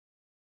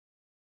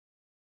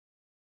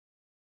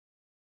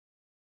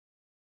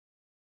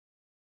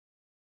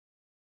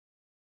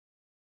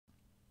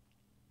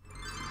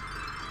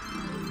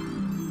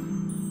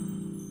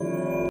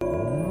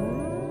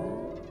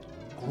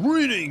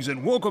Greetings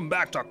and welcome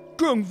back to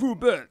Kung Fu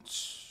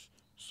Bits.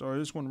 Sorry,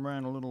 this one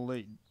ran a little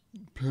late.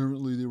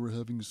 Apparently they were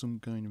having some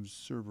kind of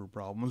server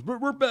problems, but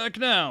we're back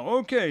now.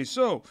 Okay,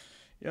 so,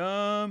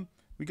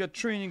 we got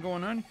training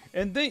going on,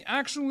 and they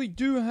actually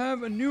do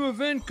have a new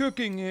event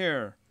cooking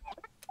here.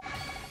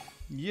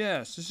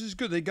 Yes, this is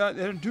good.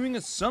 They're doing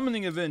a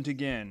summoning event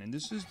again, and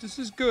this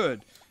is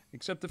good.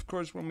 Except, of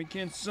course, when we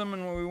can't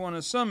summon what we want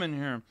to summon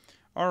here.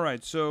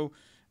 Alright, so,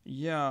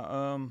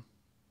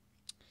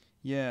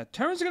 yeah,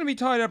 Terran's gonna be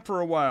tied up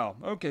for a while.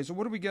 Okay, so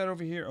what do we got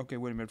over here? Okay,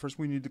 wait a minute. First,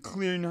 we need to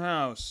clean the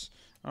house.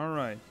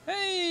 Alright.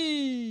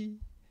 Hey!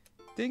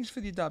 Thanks for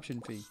the adoption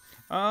fee.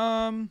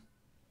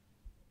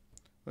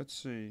 Let's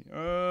see.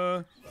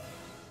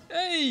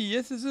 Hey,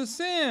 this is a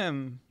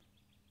Sam.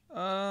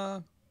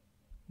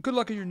 Good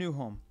luck in your new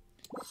home.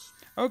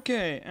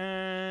 Okay,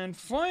 and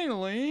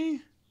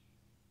finally...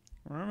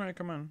 Alright,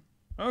 come on.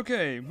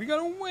 Okay, we got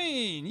a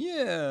Wayne.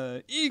 Yeah,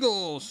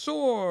 Eagle,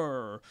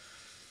 soar.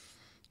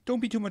 Don't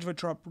be too much of a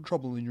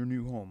trouble in your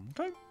new home.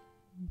 Okay?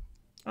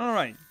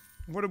 Alright.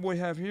 What do we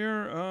have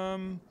here?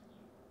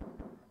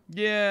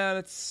 Yeah,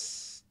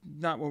 that's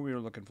not what we were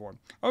looking for.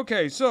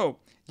 Okay, so,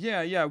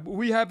 yeah.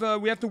 We have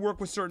to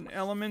work with certain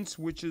elements,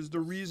 which is the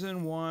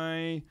reason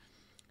why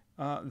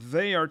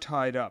they are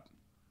tied up.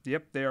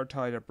 Yep, they are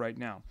tied up right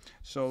now.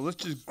 So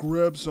let's just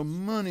grab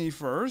some money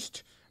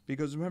first,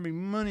 because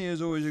having money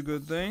is always a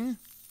good thing.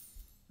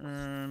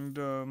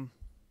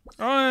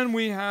 And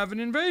we have an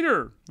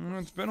invader.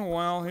 It's been a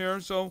while here,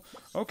 so...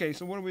 Okay,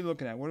 so what are we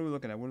looking at?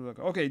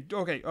 Okay,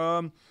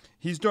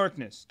 he's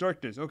darkness.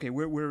 Okay,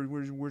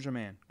 where's your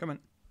man? Come on.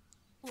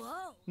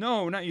 Whoa.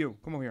 No, not you.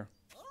 Come over here.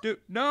 Dude,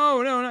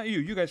 no, not you.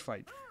 You guys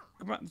fight.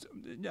 Come on.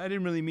 I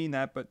didn't really mean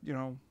that, but, you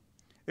know...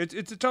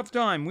 It's a tough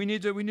time. We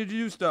need to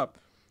do stuff.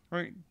 All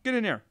right, get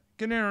in there.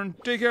 Get in there and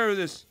take care of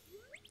this.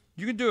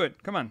 You can do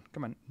it. Come on.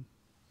 Come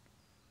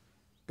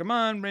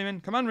on,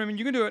 Raymond.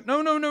 You can do it.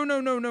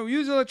 No.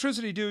 Use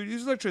electricity, dude.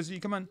 Use electricity.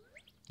 Come on.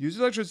 Use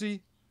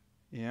electricity.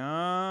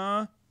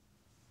 Yeah.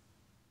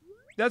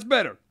 That's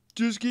better.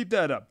 Just keep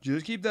that up.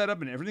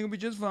 And everything will be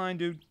just fine,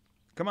 dude.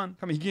 Come on.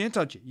 He can't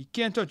touch it. He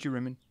can't touch you,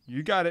 Raymond.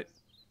 You got it.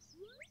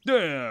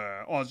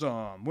 Yeah.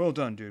 Awesome. Well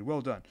done, dude.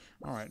 Well done.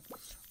 All right.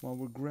 Well,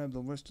 we'll grab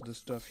the rest of the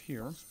stuff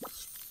here.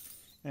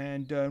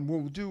 And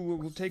we'll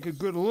take a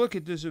good look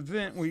at this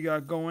event we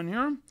got going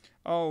here.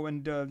 Oh,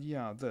 and,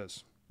 yeah,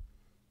 this.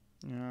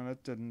 Yeah,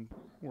 that didn't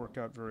work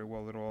out very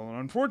well at all. And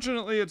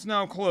unfortunately, it's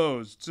now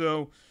closed.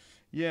 So,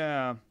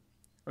 yeah, I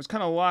was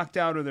kind of locked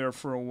out of there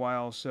for a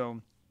while. So,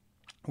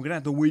 we're going to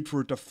have to wait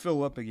for it to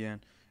fill up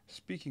again.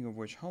 Speaking of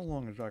which, how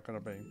long is that going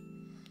to be?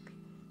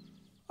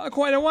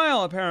 Quite a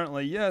while,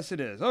 apparently. Yes, it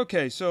is.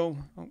 Okay, so,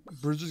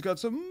 Bridget's got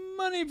some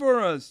money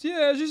for us.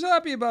 Yeah, she's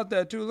happy about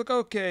that, too. Look,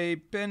 okay,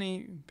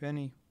 Penny,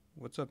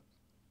 what's up?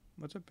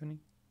 What's up, Penny?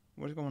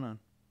 What's going on?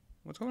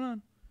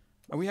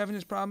 Are we having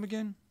this problem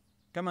again?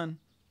 Come on.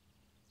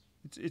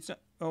 It's not,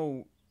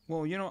 oh,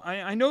 well, you know,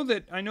 I know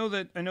that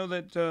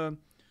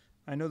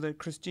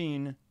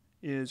Christine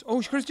is,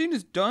 Christine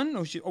is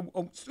done?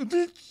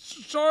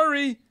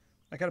 Sorry.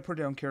 I gotta put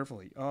it down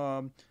carefully.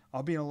 I'll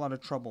be in a lot of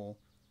trouble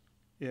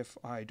if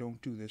I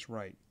don't do this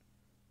right.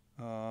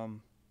 I'll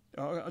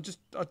just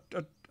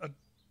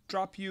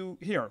drop you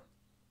here.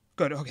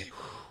 Good, okay.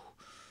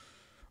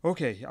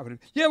 Okay,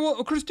 yeah,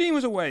 well, Christine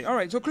was away. All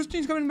right, so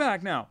Christine's coming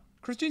back now.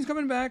 Christine's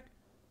coming back.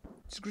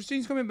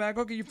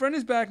 Okay, your friend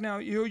is back now.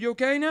 You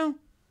okay now?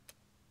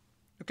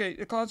 Okay,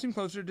 the clouds seem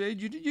closer today.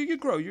 You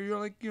grow. You're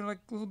like a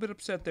little bit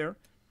upset there.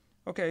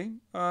 Okay,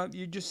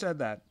 you just said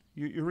that.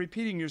 You're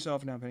repeating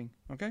yourself now, Penny.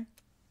 Okay.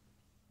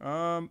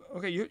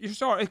 Okay, you're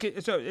sorry. Okay,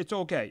 it's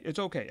okay. It's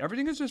okay.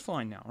 Everything is just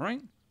fine now,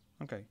 right?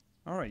 Okay.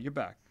 All right, you're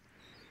back.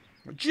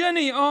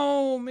 Jenny,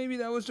 oh, maybe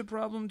that was the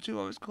problem too.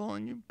 I was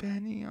calling you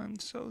Penny. I'm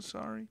so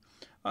sorry.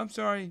 I'm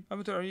sorry.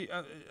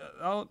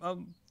 I'll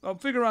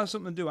figure out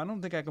something to do. I don't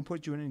think I can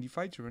put you in any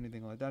fights or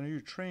anything like that. I know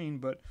you're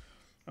trained, but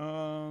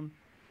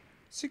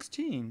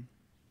 16.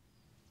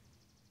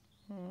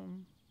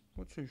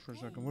 Let's see for a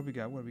second. What do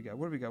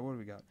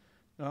we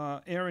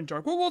got? Aaron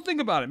Dark. Well, we'll think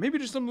about it. Maybe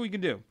there's something we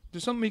can do.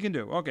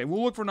 Okay,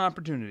 we'll look for an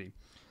opportunity.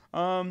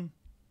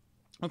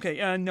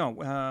 Okay.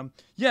 No.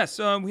 Yes.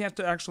 We have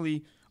to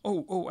actually.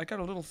 Oh, I got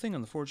a little thing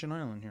on the Fortune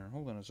Island here.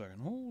 Hold on a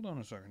second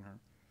here.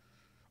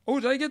 Oh,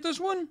 did I get this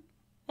one?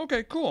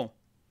 Okay, cool.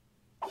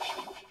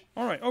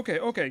 All right,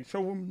 okay.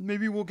 So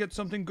maybe we'll get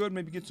something good.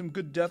 Maybe get some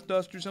good death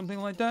dust or something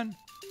like that.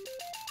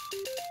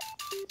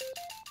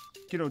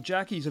 You know,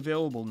 Jackie's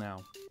available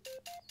now.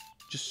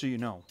 Just so you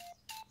know.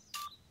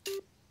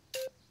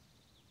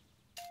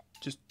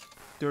 Just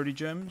 30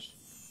 gems?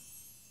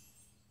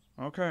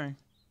 Okay.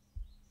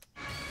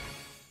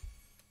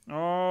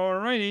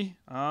 Alrighty,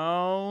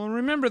 I'll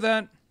remember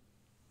that.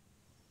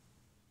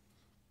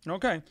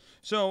 Okay,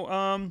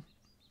 so,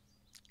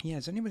 yeah,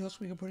 is anybody else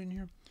we can put in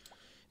here?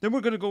 Then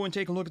we're going to go and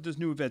take a look at this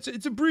new event.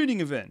 It's a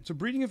breeding event.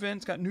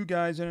 It's got new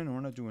guys in it. No, we're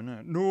not doing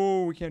that.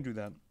 No, we can't do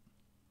that.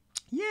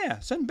 Yeah,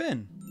 send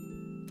Ben.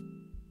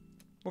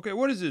 Okay,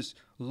 what is this?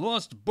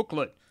 Lost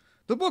booklet.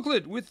 The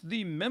booklet with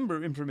the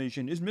member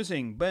information is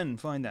missing. Ben,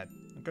 find that.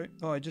 Okay.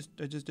 Oh, I just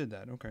did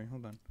that. Okay,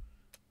 hold on.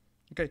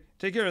 Okay,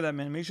 take care of that,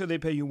 man. Make sure they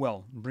pay you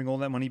well. And bring all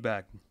that money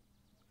back.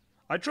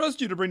 I trust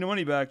you to bring the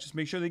money back. Just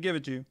make sure they give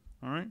it to you.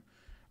 All right?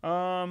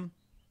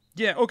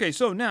 Yeah, okay,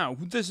 so now,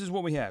 this is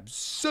what we have.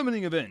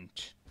 Summoning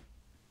event.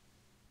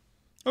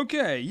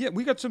 Okay, yeah,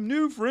 we got some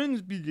new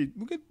friends.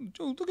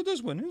 Oh, look at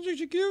this one. Isn't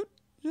she cute?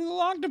 She's a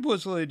little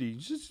octopus lady.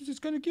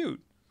 She's kind of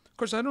cute. Of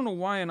course, I don't know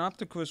why an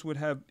octopus would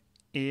have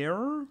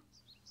air.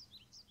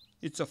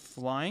 It's a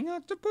flying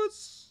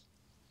octopus?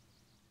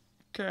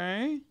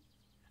 Okay.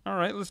 All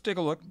right, let's take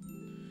a look.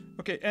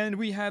 Okay, and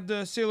we have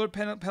the Sailor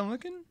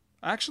Pelican.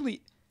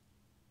 Actually,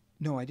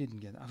 no, I didn't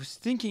get it. I was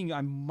thinking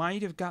I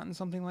might have gotten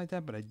something like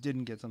that, but I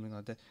didn't get something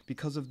like that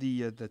because of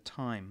the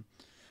time.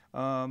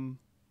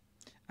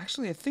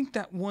 Actually, I think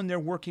that one they're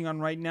working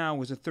on right now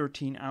was a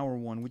 13-hour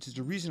one, which is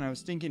the reason I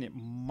was thinking it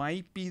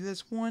might be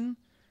this one.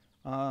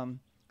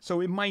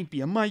 So it might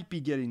be. I might be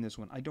getting this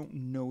one. I don't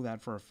know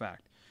that for a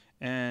fact.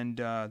 And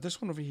this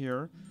one over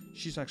here,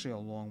 she's actually a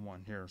long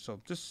one here.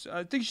 So this,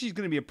 I think she's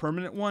going to be a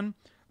permanent one.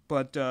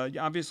 But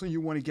obviously,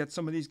 you want to get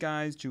some of these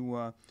guys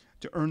to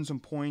earn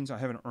some points. I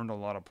haven't earned a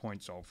lot of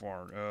points so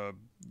far.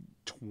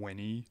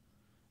 20.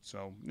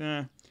 So,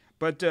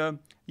 But,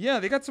 yeah,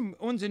 they got some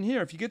ones in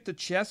here. If you get the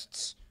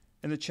chests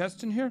and the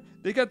chests in here,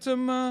 they got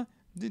some, what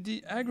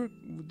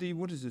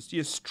is this? The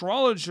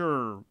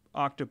astrologer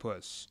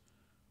octopus.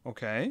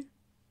 Okay.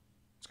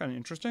 It's kind of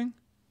interesting.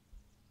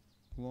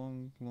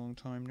 Long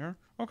time there.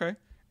 Okay.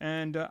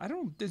 And, I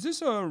don't, is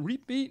this a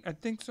repeat? I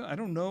think so. I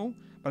don't know.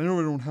 But I know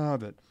I don't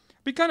have it.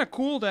 Be kind of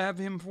cool to have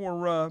him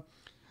for,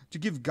 to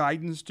give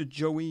guidance to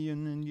Joey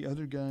and then the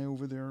other guy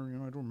over there. You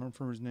know, I don't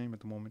remember his name at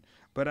the moment.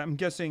 But I'm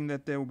guessing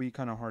that they will be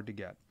kind of hard to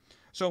get.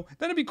 So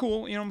that'd be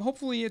cool. You know,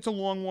 hopefully it's a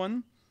long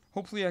one.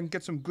 Hopefully I can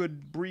get some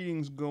good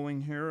breedings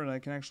going here and I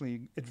can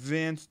actually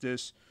advance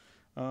this.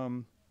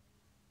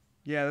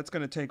 Yeah, that's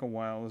going to take a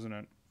while, isn't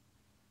it?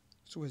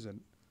 So is it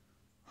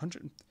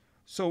 100?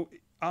 So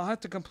I'll have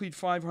to complete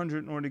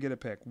 500 in order to get a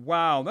pick.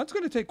 Wow, that's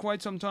going to take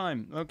quite some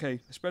time. Okay,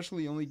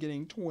 especially only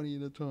getting 20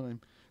 at a time.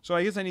 So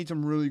I guess I need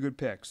some really good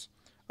picks.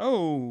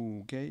 Oh,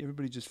 okay,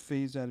 everybody just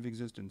phased out of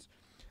existence.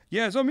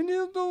 Yeah, so I mean,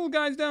 the little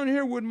guys down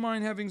here wouldn't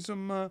mind having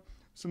some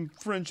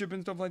friendship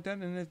and stuff like that.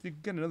 And if they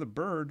get another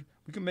bird,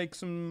 we can make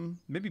some,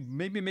 maybe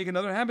make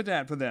another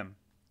habitat for them.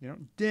 You know,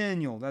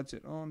 Daniel, that's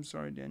it. Oh, I'm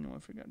sorry, Daniel, I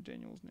forgot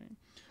Daniel's name.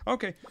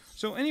 Okay,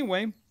 so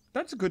anyway,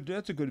 that's a good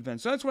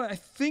event. So that's why I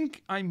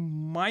think I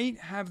might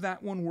have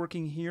that one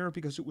working here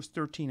because it was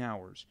 13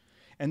 hours.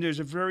 And there's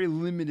a very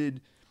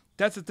limited,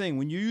 that's the thing,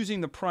 when you're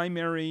using the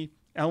primary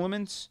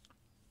elements,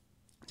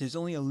 there's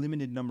only a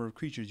limited number of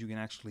creatures you can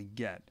actually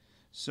get.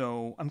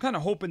 So I'm kind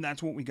of hoping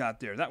that's what we got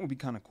there. That would be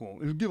kind of cool.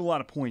 It would give a lot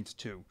of points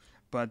too.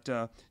 But,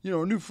 you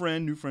know, a new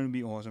friend would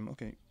be awesome.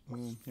 Okay,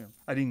 here.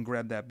 I didn't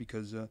grab that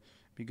because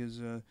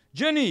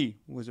Jenny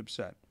was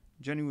upset.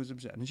 Jenny was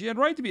upset. And she had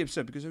right to be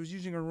upset because I was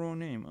using her wrong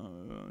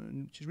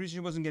name. She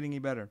wasn't getting any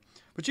better.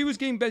 But she was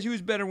getting better. She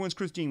was better once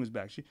Christine was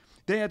back.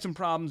 They had some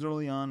problems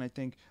early on, I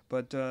think.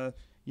 But,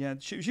 yeah,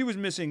 she was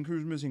missing. Who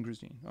was missing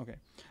Christine? Okay.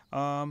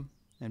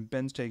 And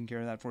Ben's taking care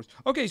of that for us.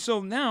 Okay,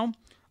 so now,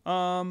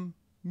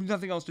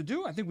 nothing else to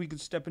do. I think we could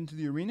step into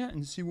the arena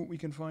and see what we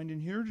can find in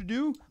here to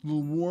do. A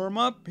little warm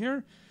up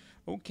here.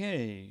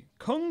 Okay.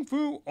 Kung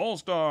Fu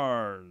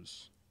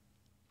All-Stars.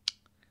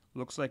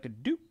 Looks like a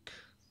Duke.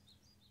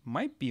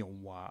 Might be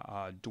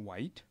a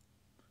Dwight.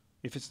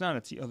 If it's not,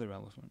 it's the other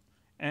elephant.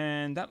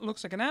 And that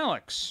looks like an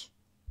Alex.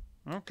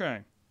 Okay.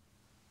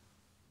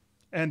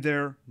 And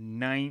they're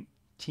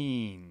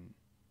 19.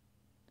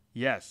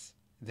 Yes,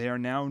 they are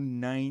now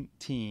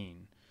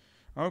 19.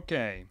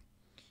 Okay.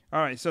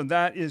 All right, so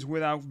that is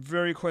without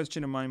very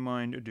question in my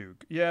mind a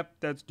Duke. Yep,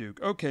 that's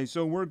Duke. Okay,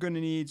 so we're going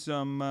to need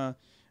some, I'm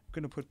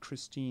going to put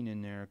Christine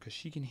in there because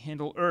she can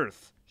handle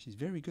Earth. She's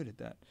very good at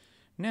that.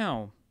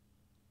 Now,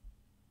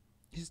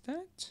 is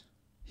that?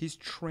 He's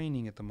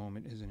training at the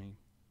moment, isn't he?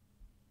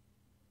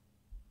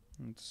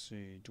 Let's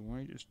see.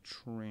 Dwight is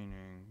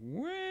training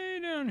way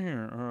down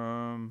here.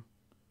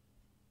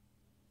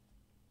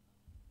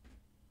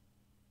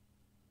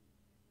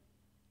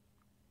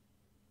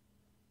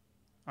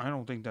 I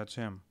don't think that's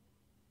him.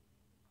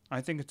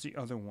 I think it's the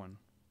other one.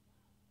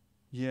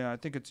 Yeah, I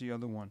think it's the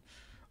other one.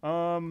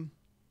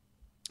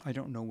 I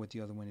don't know what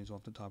the other one is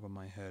off the top of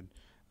my head.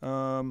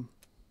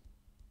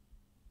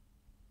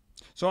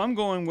 So I'm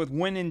going with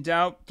when in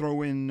doubt,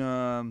 throw in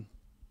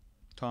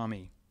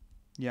Tommy.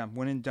 Yeah,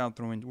 when in doubt,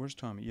 throw in... Where's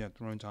Tommy? Yeah,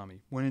 throw in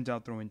Tommy. When in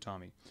doubt, throw in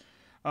Tommy.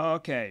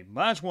 Okay,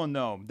 last one,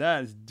 though.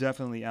 That is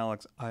definitely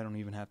Alex. I don't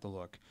even have to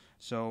look.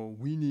 So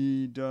we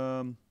need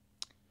some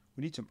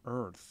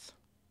Earth.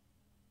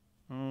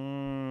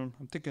 I'm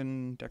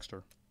thinking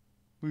Dexter.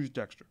 Who's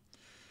Dexter?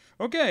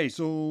 Okay,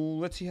 so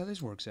let's see how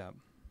this works out.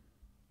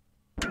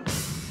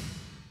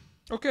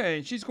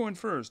 Okay, she's going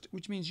first,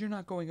 which means you're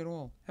not going at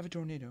all. Have a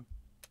tornado.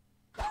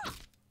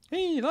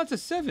 Hey, lots of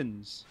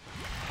 7s.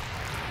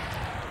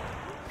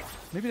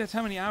 Maybe that's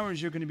how many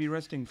hours you're going to be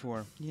resting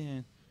for.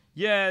 Yeah.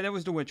 Yeah, that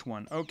was the witch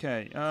one.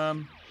 Okay.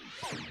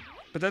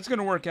 But that's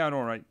gonna work out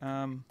all right.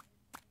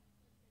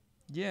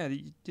 Yeah,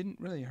 you didn't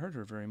really hurt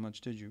her very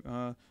much, did you?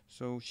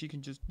 So she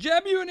can just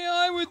jab you in the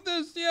eye with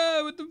this,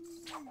 with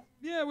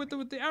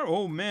the arrow.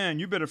 Oh man,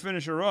 you better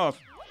finish her off.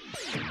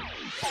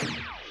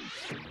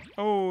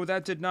 Oh,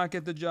 that did not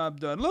get the job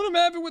done. Let him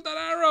have it with that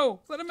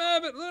arrow. Let him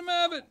have it. Let him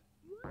have it.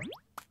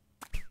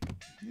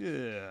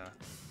 Yeah.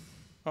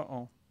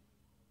 Uh-oh.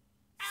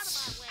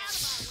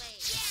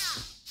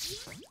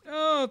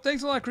 Oh,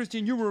 thanks a lot,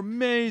 Christine. You were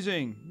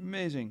amazing.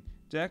 Amazing.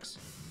 Dex,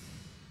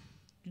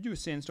 did you do a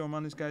sandstorm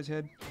on this guy's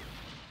head?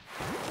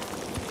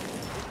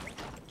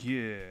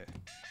 Yeah.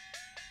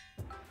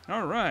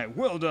 All right.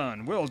 Well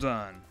done. Well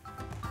done.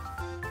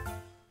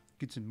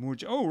 Get some more.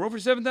 Oh, we're over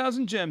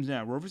 7,000 gems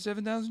now. We're over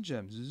 7,000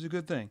 gems. This is a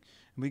good thing.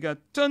 And we got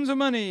tons of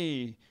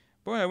money.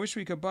 Boy, I wish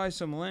we could buy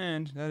some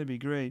land. That'd be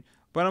great.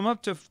 But I'm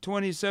up to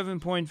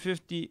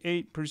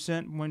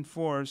 27.58% went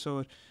for,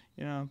 so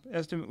you know,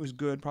 estimate was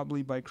good.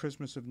 Probably by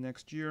Christmas of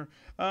next year.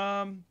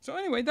 So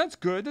anyway, that's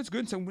good. That's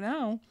good. So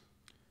now,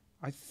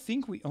 I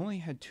think we only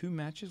had 2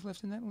 matches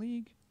left in that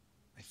league.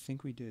 I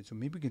think we did. So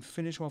maybe we can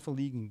finish off a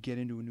league and get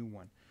into a new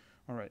one.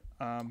 All right.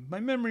 My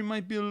memory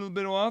might be a little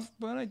bit off,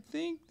 but I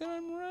think that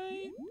I'm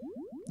right.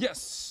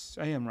 Yes,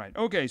 I am right.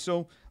 Okay,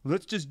 so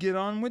let's just get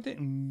on with it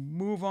and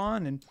move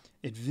on and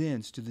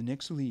advance to the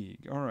next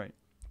league. All right.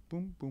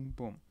 Boom, boom,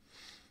 boom.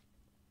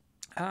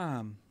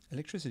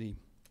 Electricity.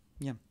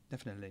 Yeah,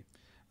 definitely.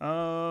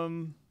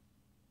 Water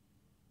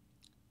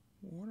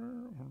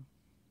or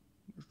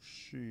let's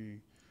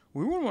see.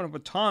 We wouldn't want to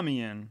put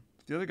Tommy in.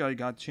 If the other guy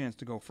got a chance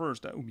to go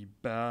first, that would be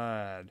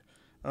bad.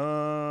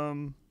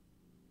 I'll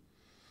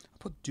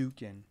put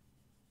Duke in.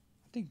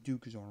 I think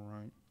Duke is all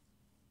right.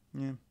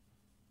 Yeah.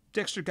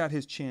 Dexter got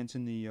his chance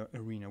in the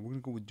arena. We're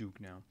going to go with Duke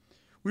now.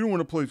 We don't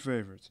want to play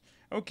favorites.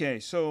 Okay,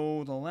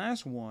 so the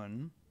last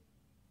one.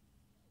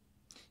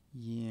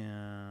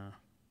 Yeah.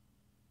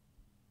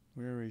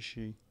 Where is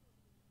she?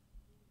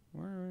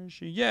 Where is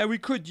she? Yeah, we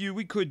could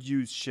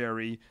use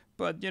Sherry,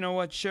 but you know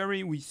what,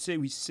 Sherry, we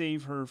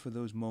save her for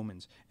those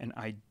moments. And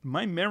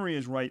my memory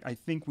is right. I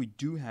think we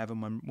do have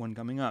one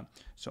coming up.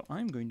 So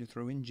I'm going to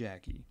throw in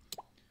Jackie.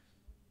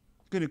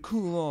 Gonna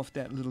cool off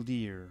that little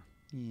deer.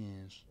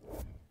 Yes.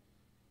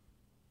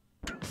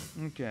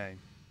 Okay.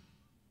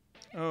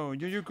 Oh,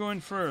 you're going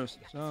first.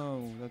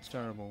 Oh, that's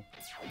terrible.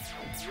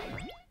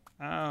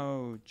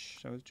 Ouch.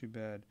 That was too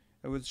bad.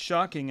 It was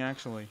shocking,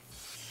 actually.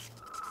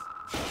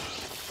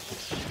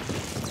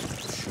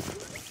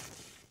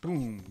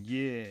 Boom.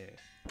 Yeah.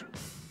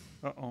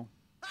 Uh-oh.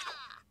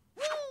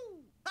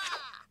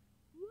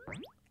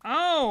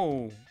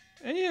 Ow!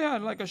 And he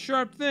had like a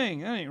sharp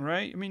thing. That ain't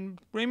right. I mean,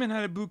 Raymond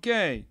had a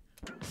bouquet.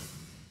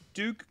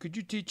 Duke, could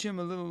you teach him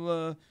a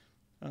little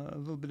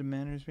bit of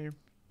manners here?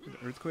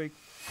 Earthquake.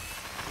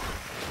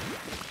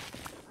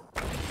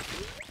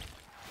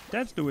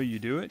 That's the way you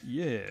do it.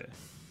 Yeah.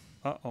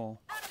 Uh-oh.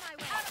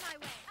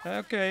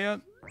 Okay.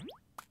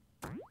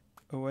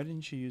 Oh, why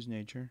didn't she use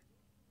nature?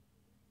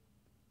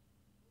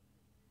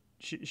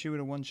 She would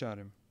have one-shot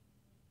him.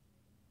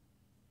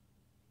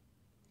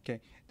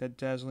 Okay, that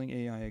dazzling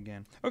AI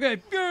again. Okay,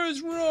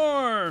 Furious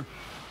Roar!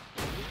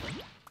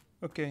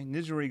 Okay,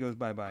 Nizuri goes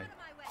bye-bye.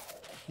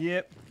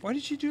 Yep. Why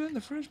did she do that in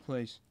the first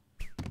place?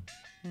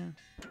 Yeah.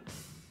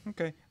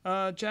 Okay.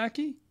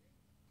 Jackie?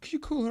 Could you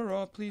cool her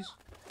off, please?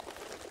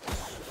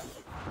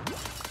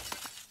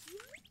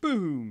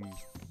 Boom!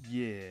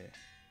 Yeah.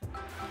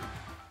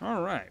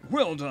 Alright,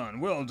 well done,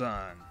 well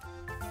done.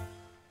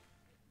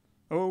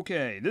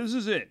 Okay, this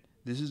is it.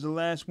 This is the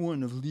last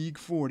one of League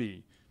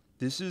 40.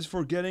 This is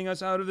for getting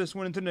us out of this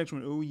one into the next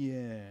one. Oh,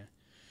 yeah.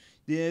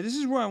 Yeah, this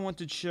is where I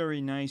wanted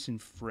Sherry nice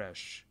and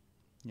fresh.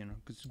 You know,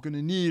 because we're going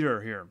to need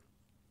her here.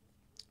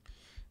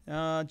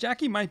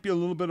 Jackie might be a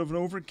little bit of an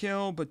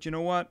overkill, but you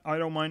know what? I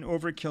don't mind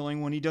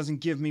overkilling when he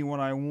doesn't give me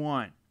what I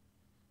want.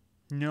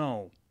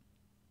 No.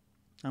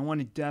 I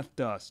wanted Death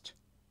Dust.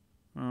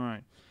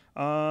 Alright.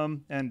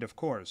 And of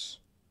course,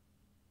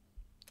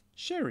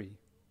 Sherry.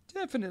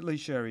 Definitely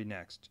Sherry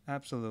next.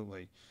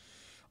 Absolutely.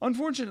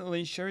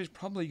 Unfortunately, Sherry's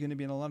probably going to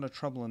be in a lot of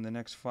trouble in the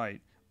next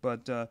fight,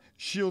 but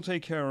she'll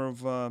take care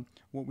of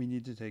what we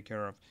need to take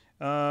care of.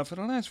 For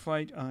the last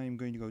fight, I'm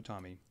going to go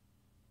Tommy.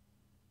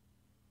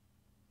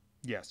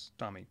 Yes,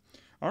 Tommy.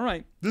 All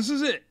right, this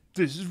is it.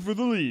 This is for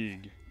the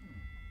league.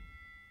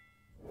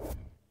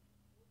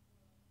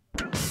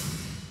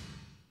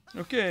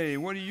 Okay,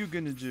 what are you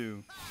going to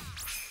do?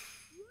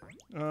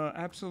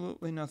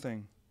 Absolutely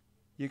nothing.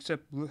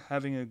 Except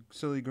having a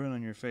silly grin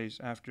on your face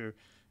after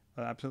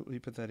an absolutely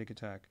pathetic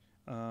attack.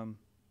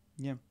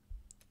 Yeah.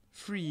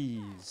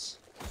 Freeze.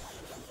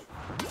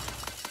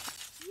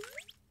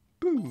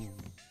 Boom.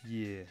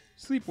 Yeah.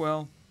 Sleep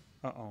well.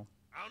 Uh-oh.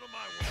 Out of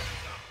my way.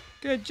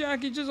 Okay,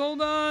 Jackie, just hold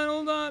on,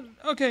 hold on.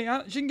 Okay,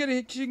 she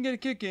can get a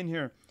kick in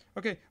here.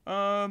 Okay,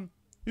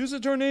 use a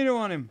tornado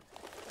on him.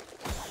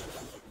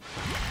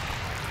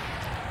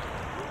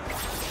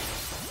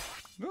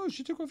 Oh,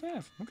 she took off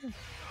half. Okay.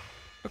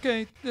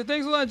 Okay,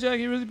 thanks a lot,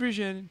 Jackie. Really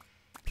appreciate it.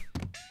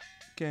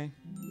 Okay.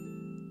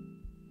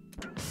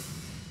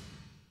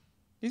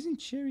 Isn't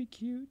Sherry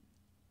cute?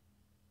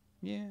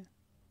 Yeah.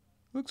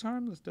 Looks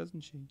harmless,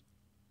 doesn't she?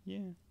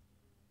 Yeah.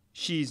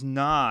 She's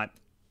not.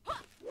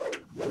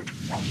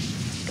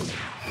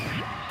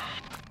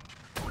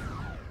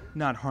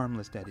 Not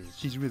harmless, that is.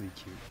 She's really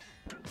cute.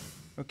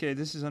 Okay,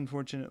 this is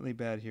unfortunately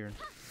bad here.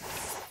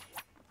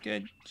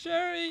 Good.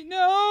 Cherry!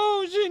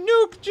 No! She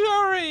nuked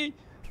Cherry!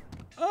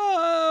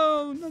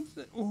 Oh! That's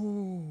the,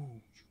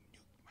 oh! You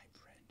nuked my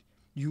friend.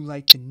 You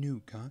like to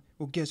nuke, huh?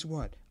 Well, guess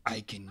what?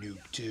 I can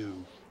nuke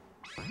too.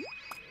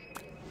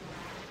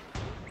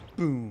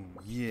 Boom.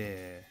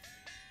 Yeah.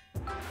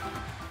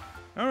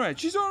 Alright,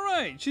 she's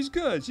alright. She's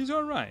good. She's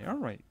alright.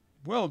 Alright.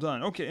 Well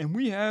done. Okay, and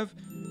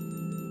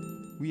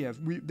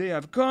they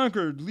have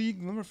conquered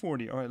League number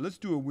 40. Alright, let's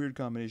do a weird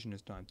combination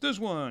this time. This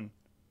one.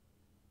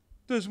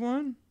 This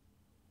one.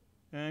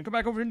 And come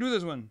back over and do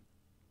this one.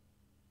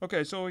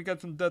 Okay, so we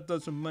got some, that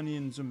does some money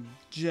and some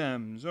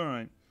gems.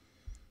 Alright.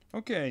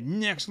 Okay,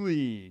 next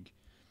league.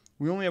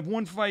 We only have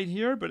one fight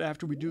here, but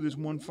after we do this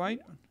one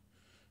fight,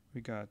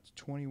 we got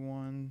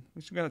 21.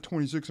 We got a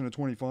 26 and a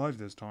 25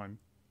 this time.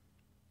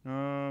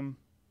 Only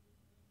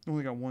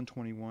got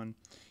 121.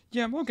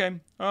 Yeah, okay.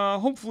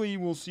 Hopefully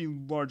we'll see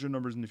larger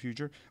numbers in the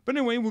future. But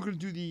anyway, we're going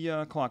to do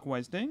the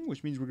clockwise thing,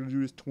 which means we're going to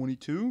do this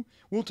 22.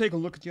 We'll take a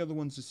look at the other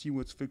ones to see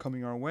what's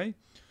coming our way.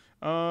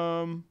 Okay.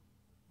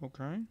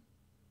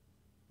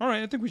 All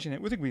right, I think we can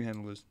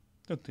handle this.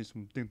 Don't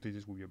think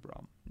this will be a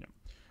problem. Yeah.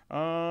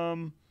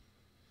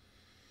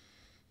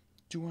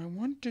 Do I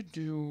want to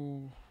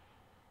do?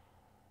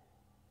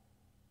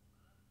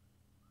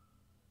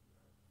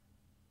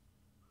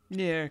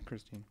 Yeah,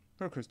 Christine.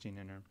 Throw Christine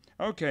in there.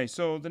 Okay,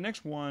 so the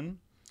next one,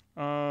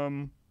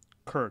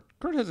 Kurt.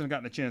 Kurt hasn't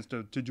gotten a chance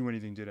to do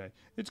anything today.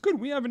 It's good.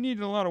 We haven't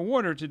needed a lot of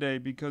water today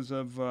because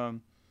of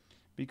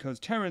because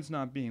Terrence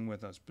not being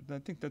with us. But I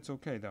think that's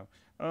okay though.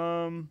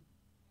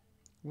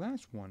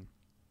 Last one.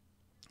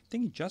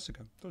 Thinking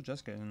Jessica. Throw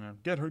Jessica in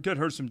there. Get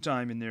her some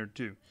time in there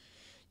too.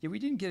 Yeah, we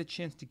didn't get a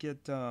chance to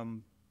get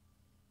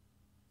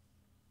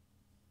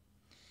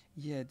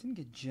yeah, didn't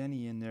get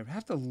Jenny in there. I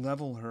have to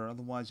level her,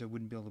 otherwise I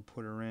wouldn't be able to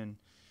put her in.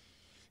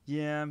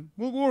 Yeah,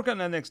 we'll work on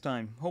that next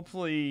time.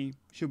 Hopefully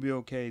she'll be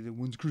okay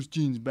once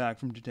Christine's back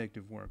from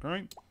detective work,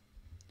 alright?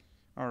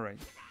 Alright.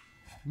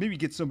 Maybe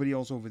get somebody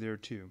else over there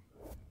too.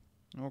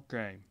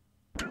 Okay.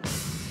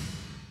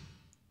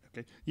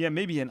 Okay. Yeah,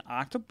 maybe an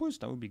octopus?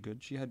 That would be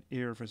good. She had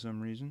air for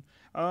some reason.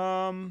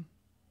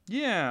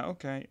 Yeah,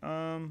 okay.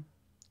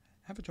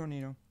 Have a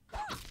tornado.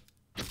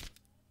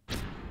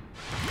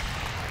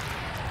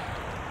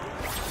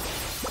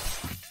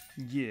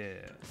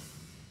 Yeah.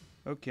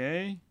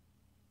 Okay.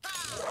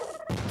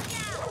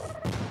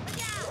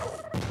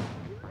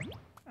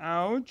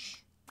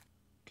 Ouch.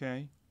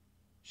 Okay.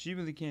 She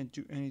really can't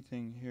do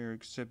anything here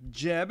except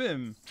jab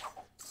him.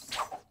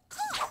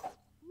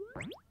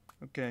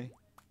 Okay.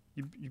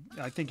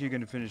 I think you're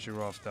going to finish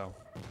her off, though.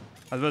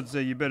 I was about to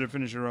say you better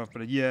finish her off,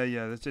 but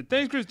yeah, that's it.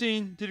 Thanks,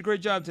 Christine. Did a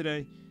great job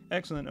today.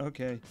 Excellent.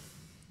 Okay.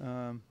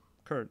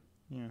 Kurt.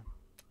 Yeah.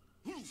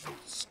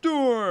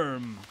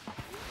 Storm!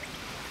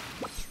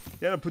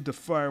 That'll put the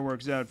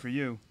fireworks out for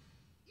you.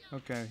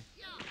 Okay.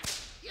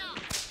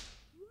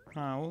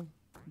 Well,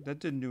 that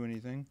didn't do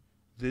anything.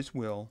 This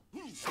will.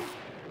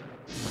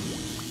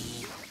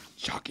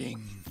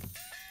 Shocking.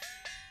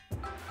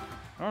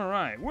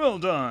 Alright, well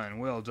done,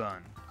 well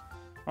done.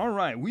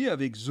 Alright, we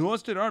have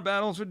exhausted our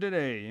battles for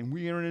today, and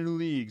we are in a new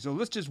league. So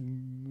let's just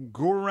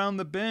go around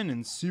the bend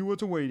and see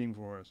what's awaiting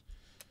for us.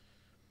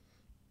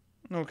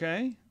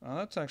 Okay,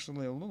 that's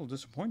actually a little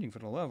disappointing for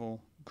the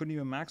level. Couldn't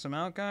even max them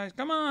out, guys.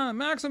 Come on,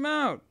 max them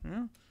out.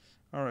 Yeah.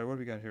 All right, what do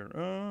we got here?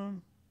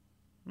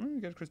 We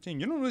got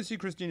Christine. You don't really see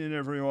Christine in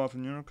there very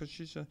often, you know, because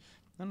she's I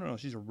don't know,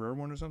 she's a rare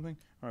one or something.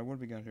 All right, what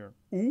do we got here?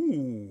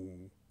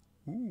 Ooh,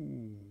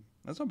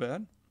 that's not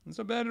bad. That's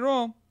not bad at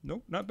all.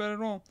 Nope, not bad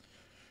at all.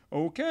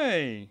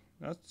 Okay,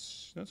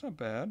 that's not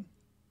bad.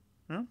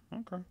 Yeah,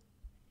 okay.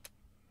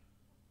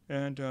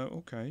 And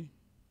okay.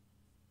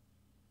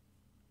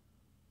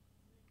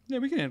 Yeah,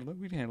 we can handle it.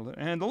 We can handle it.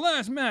 And the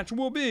last match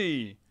will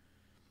be.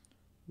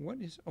 What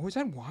is? Oh, is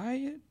that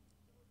Wyatt?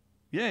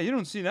 Yeah, you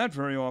don't see that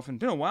very often.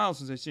 Been a while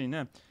since I've seen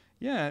that.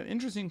 Yeah,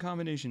 interesting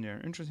combination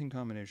there. Interesting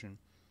combination.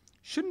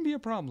 Shouldn't be a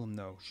problem,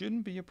 though.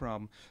 Shouldn't be a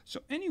problem.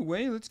 So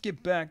anyway, let's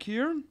get back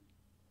here.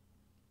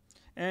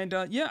 And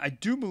yeah, I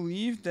do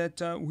believe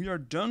that we are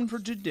done for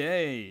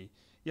today.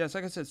 Yes,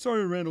 like I said,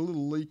 sorry I ran a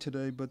little late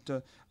today, but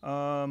none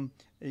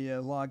of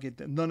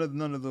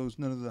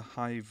the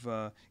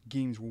Hive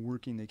games were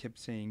working. They kept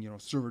saying, you know,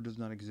 server does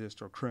not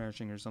exist or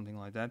crashing or something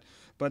like that.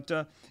 But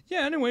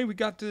yeah, anyway, we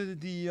got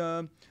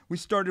to we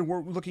started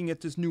looking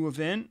at this new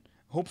event.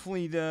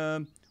 Hopefully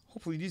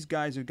these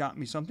guys have got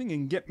me something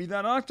and get me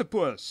that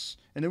octopus,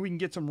 and then we can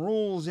get some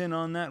rolls in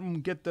on that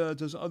and get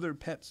those other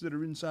pets that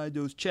are inside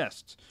those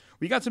chests.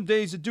 We got some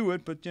days to do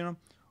it, but you know.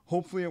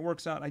 Hopefully it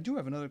works out. I do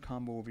have another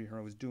combo over here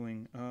I was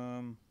doing.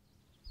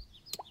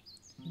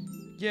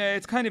 Yeah,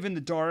 it's kind of in the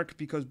dark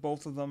because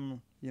both of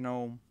them, you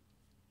know,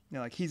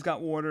 like he's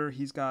got water,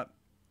 he's got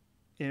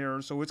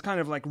air, so it's kind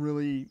of like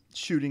really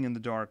shooting in the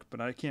dark, but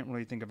I can't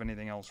really think of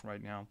anything else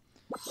right now.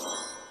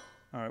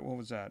 All right, what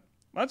was that?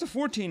 That's a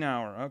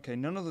 14-hour. Okay,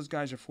 none of those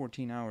guys are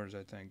 14 hours,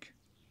 I think.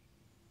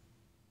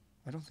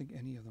 I don't think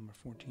any of them are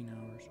 14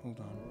 hours. Hold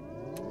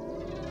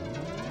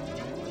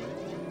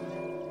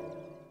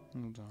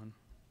on.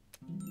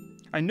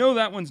 I know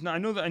that one's not. I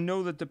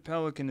know that the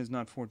pelican is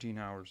not 14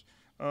 hours.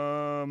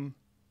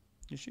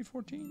 Is she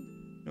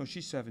 14? No,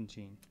 she's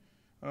 17.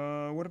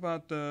 What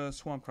about the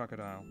swamp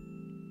crocodile?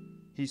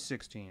 He's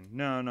 16.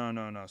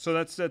 No. So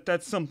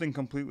that's something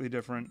completely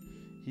different.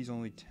 He's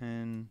only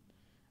 10,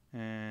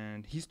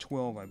 and he's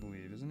 12, I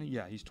believe, isn't he?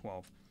 Yeah, he's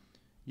 12.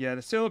 Yeah,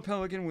 the sailor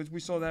pelican we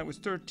saw that was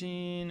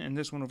 13, and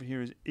this one over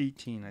here is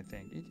 18, I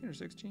think. 18 or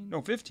 16?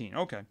 No, 15.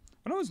 Okay.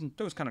 I know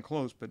that was kind of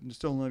close, but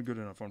still not good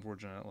enough,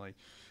 unfortunately.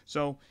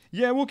 So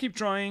yeah, we'll keep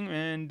trying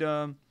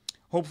and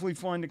hopefully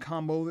find a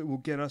combo that will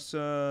get us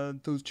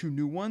those 2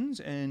 new ones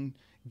and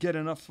get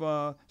enough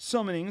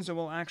summonings that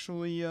will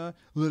actually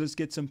let us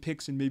get some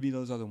picks and maybe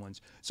those other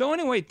ones. So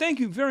anyway, thank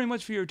you very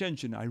much for your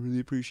attention. I really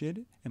appreciate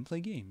it. And play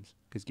games,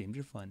 because games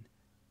are fun.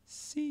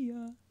 See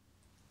ya.